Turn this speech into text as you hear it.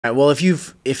Right, well, if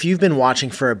you've been watching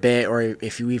for a bit, or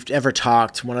if we've ever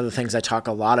talked, one of the things I talk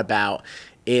a lot about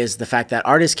is the fact that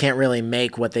artists can't really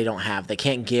make what they don't have. They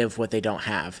can't give what they don't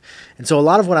have. And so a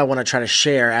lot of what I want to try to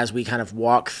share as we kind of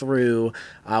walk through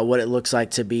what it looks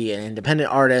like to be an independent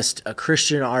artist, a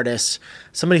Christian artist,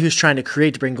 somebody who's trying to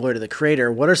create to bring glory to the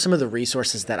Creator, what are some of the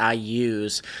resources that I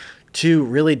use to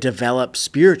really develop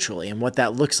spiritually and what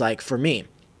that looks like for me.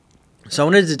 So I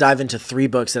wanted to dive into 3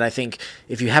 books that I think,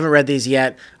 if you haven't read these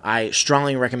yet, I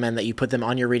strongly recommend that you put them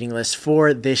on your reading list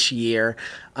for this year.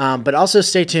 But also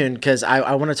stay tuned, because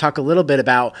I want to talk a little bit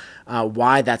about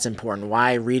why that's important,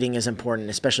 why reading is important,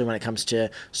 especially when it comes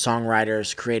to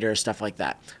songwriters, creators, stuff like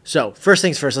that. So first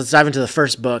things first, let's dive into the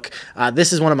first book.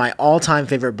 This is one of my all-time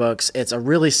favorite books. It's a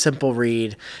really simple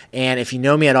read, and if you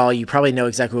know me at all, you probably know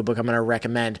exactly what book I'm going to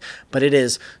recommend, but it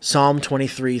is Psalm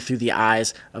 23 Through the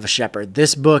Eyes of a Shepherd.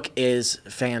 This book is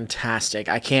fantastic.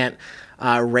 I can't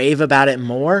rave about it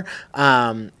more.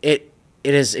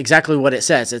 It is exactly what it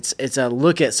says. It's a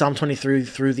look at Psalm 23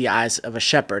 through the eyes of a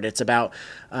shepherd. It's about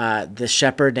this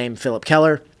shepherd named Philip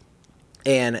Keller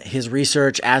and his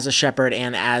research as a shepherd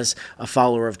and as a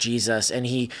follower of Jesus. And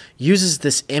he uses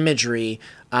this imagery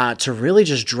to really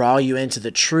just draw you into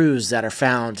the truths that are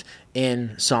found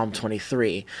in Psalm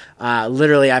 23.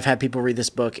 Literally, I've had people read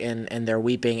this book and they're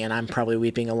weeping, and I'm probably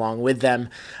weeping along with them.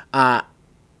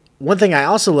 One thing I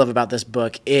also love about this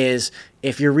book is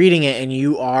if you're reading it and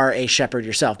you are a shepherd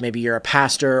yourself, maybe you're a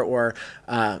pastor or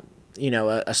a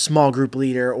small group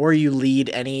leader, or you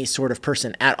lead any sort of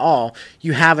person at all,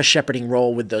 you have a shepherding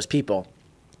role with those people.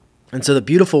 And so the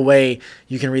beautiful way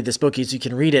you can read this book is you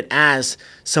can read it as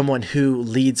someone who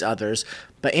leads others,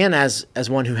 and as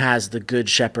one who has the good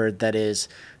shepherd that is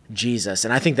Jesus.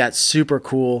 And I think that's super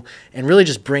cool and really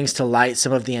just brings to light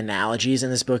some of the analogies in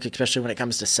this book, especially when it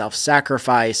comes to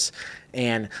self-sacrifice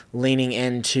and leaning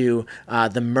into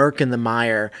the murk and the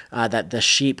mire that the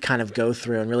sheep kind of go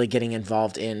through, and really getting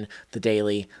involved in the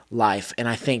daily life. And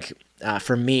I think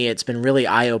for me, it's been really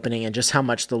eye-opening in just how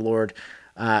much the Lord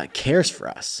cares for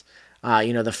us.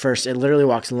 It literally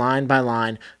walks line by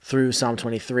line through Psalm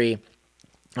 23.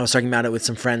 I was talking about it with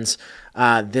some friends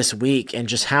this week, and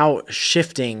just how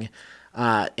shifting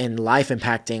and life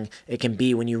impacting it can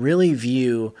be when you really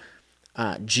view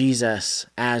Jesus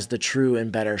as the true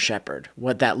and better shepherd.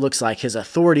 What that looks like, his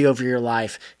authority over your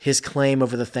life, his claim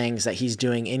over the things that he's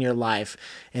doing in your life,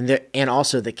 and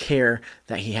also the care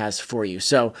that he has for you.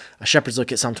 So A Shepherd's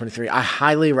Look at Psalm 23. I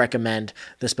highly recommend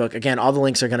this book. Again, all the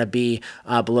links are going to be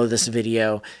below this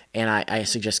video, and I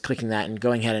suggest clicking that and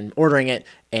going ahead and ordering it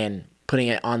and putting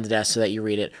it on the desk so that you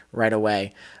read it right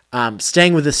away.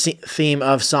 Staying with the theme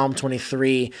of Psalm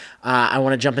 23, I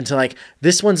want to jump into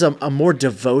this one's a more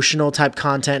devotional type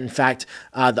content. In fact,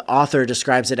 the author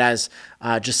describes it as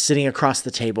just sitting across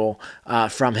the table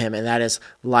from him, and that is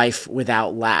Life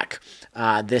Without Lack.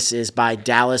 This is by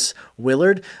Dallas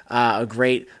Willard, a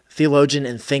great theologian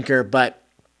and thinker, but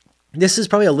this is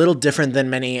probably a little different than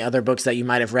many other books that you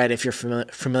might have read if you're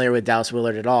familiar with Dallas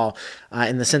Willard at all,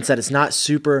 in the sense that it's not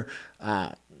super,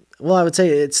 I would say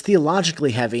it's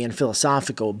theologically heavy and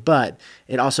philosophical, but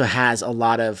it also has a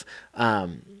lot of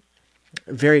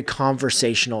very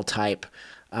conversational type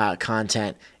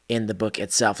content in the book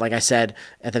itself. Like I said,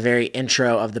 at the very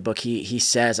intro of the book, he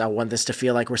says, I want this to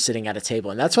feel like we're sitting at a table.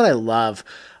 And that's what I love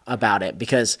about it,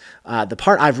 because the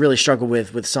part I've really struggled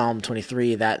with Psalm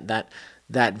 23,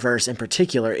 that verse in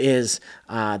particular, is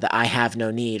that I have no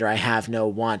need, or I have no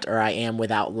want, or I am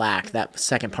without lack, that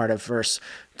second part of verse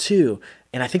 2.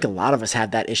 And I think a lot of us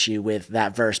have that issue with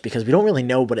that verse because we don't really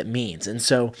know what it means. And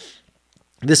so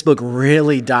this book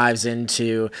really dives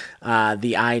into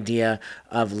the idea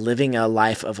of living a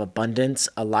life of abundance,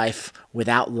 a life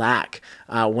without lack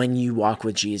when you walk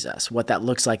with Jesus, what that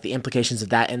looks like, the implications of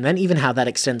that, and then even how that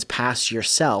extends past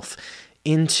yourself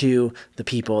into the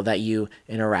people that you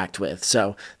interact with.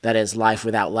 So that is Life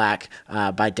Without Lack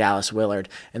by Dallas Willard.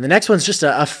 And the next one's just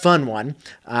a fun one,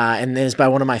 and it is by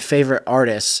one of my favorite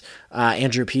artists,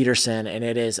 Andrew Peterson, and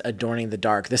it is Adorning the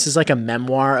Dark. This is like a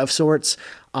memoir of sorts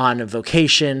on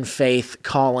vocation, faith,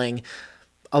 calling,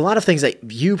 a lot of things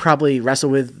that you probably wrestle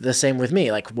with the same with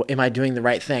me, like, am I doing the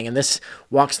right thing? And this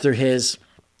walks through his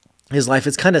life.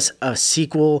 It's kind of a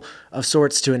sequel of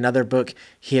sorts to another book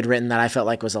he had written that I felt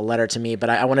like was a letter to me, but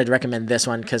I wanted to recommend this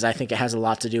one because I think it has a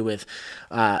lot to do with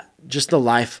just the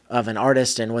life of an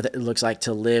artist and what it looks like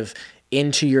to live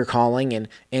into your calling and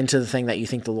into the thing that you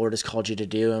think the Lord has called you to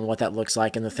do, and what that looks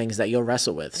like and the things that you'll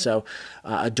wrestle with. So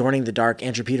Adorning the Dark,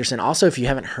 Andrew Peterson. Also, if you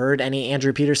haven't heard any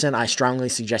Andrew Peterson, I strongly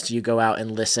suggest you go out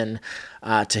and listen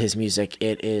to his music.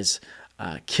 It is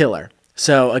killer.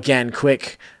 So again,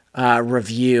 quick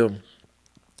review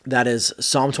That is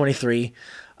Psalm 23.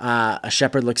 A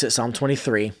Shepherd Looks at Psalm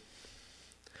 23.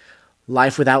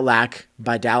 Life Without Lack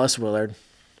by Dallas Willard,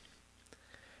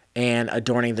 and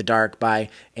Adorning the Dark by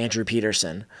Andrew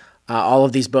Peterson. All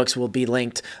of these books will be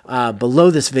linked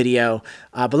below this video.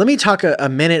 But let me talk a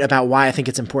minute about why I think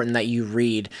it's important that you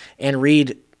read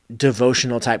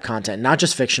devotional type content, not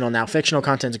just fictional. Now, fictional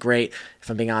content is great. If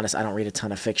I'm being honest, I don't read a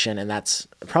ton of fiction, and that's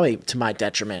probably to my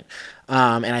detriment.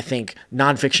 And I think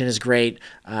nonfiction is great,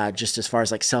 just as far as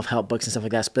like self-help books and stuff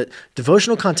like that. But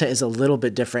devotional content is a little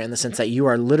bit different in the sense that you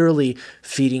are literally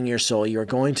feeding your soul. You are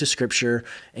going to Scripture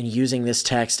and using this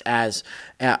text as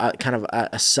a kind of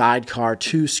a sidecar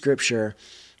to Scripture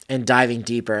and diving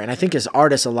deeper. And I think as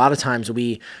artists, a lot of times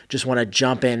we just want to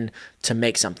jump in to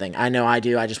make something. I know I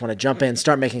do. I just want to jump in,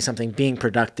 start making something, being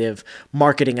productive,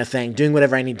 marketing a thing, doing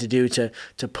whatever I need to do to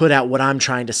put out what I'm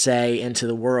trying to say into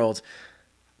the world.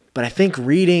 But I think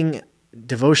reading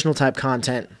devotional type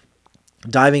content,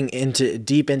 diving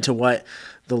deep into what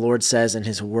the Lord says in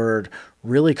His Word,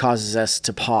 really causes us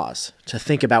to pause, to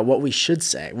think about what we should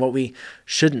say, what we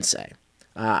shouldn't say.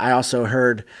 I also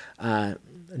heard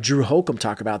Drew Holcomb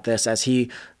talk about this as he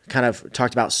kind of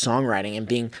talked about songwriting and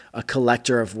being a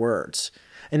collector of words.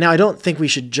 And now I don't think we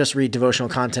should just read devotional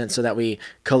content so that we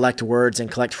collect words and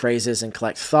collect phrases and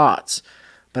collect thoughts,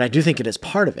 but I do think it is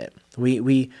part of it.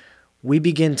 We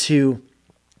begin to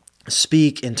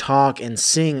speak and talk and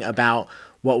sing about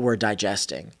what we're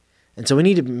digesting. And so we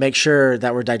need to make sure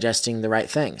that we're digesting the right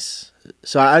things.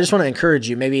 So I just want to encourage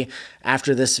you, maybe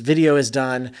after this video is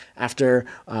done, after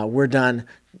we're done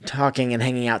talking and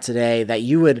hanging out today, that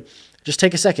you would just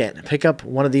take a second, pick up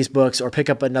one of these books or pick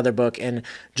up another book and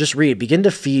just read. Begin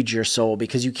to feed your soul,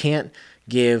 because you can't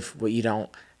give what you don't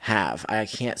have. I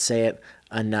can't say it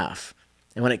enough.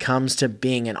 And when it comes to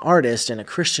being an artist and a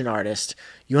Christian artist,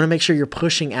 you want to make sure you're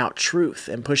pushing out truth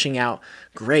and pushing out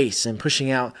grace and pushing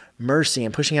out mercy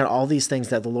and pushing out all these things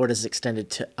that the Lord has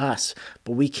extended to us.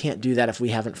 But we can't do that if we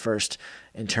haven't first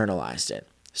internalized it.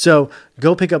 So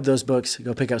go pick up those books,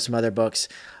 go pick up some other books,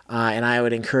 and I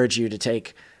would encourage you to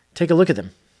take a look at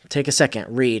them. Take a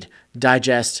second, read,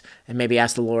 digest, and maybe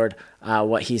ask the Lord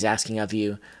what He's asking of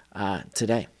you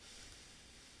today.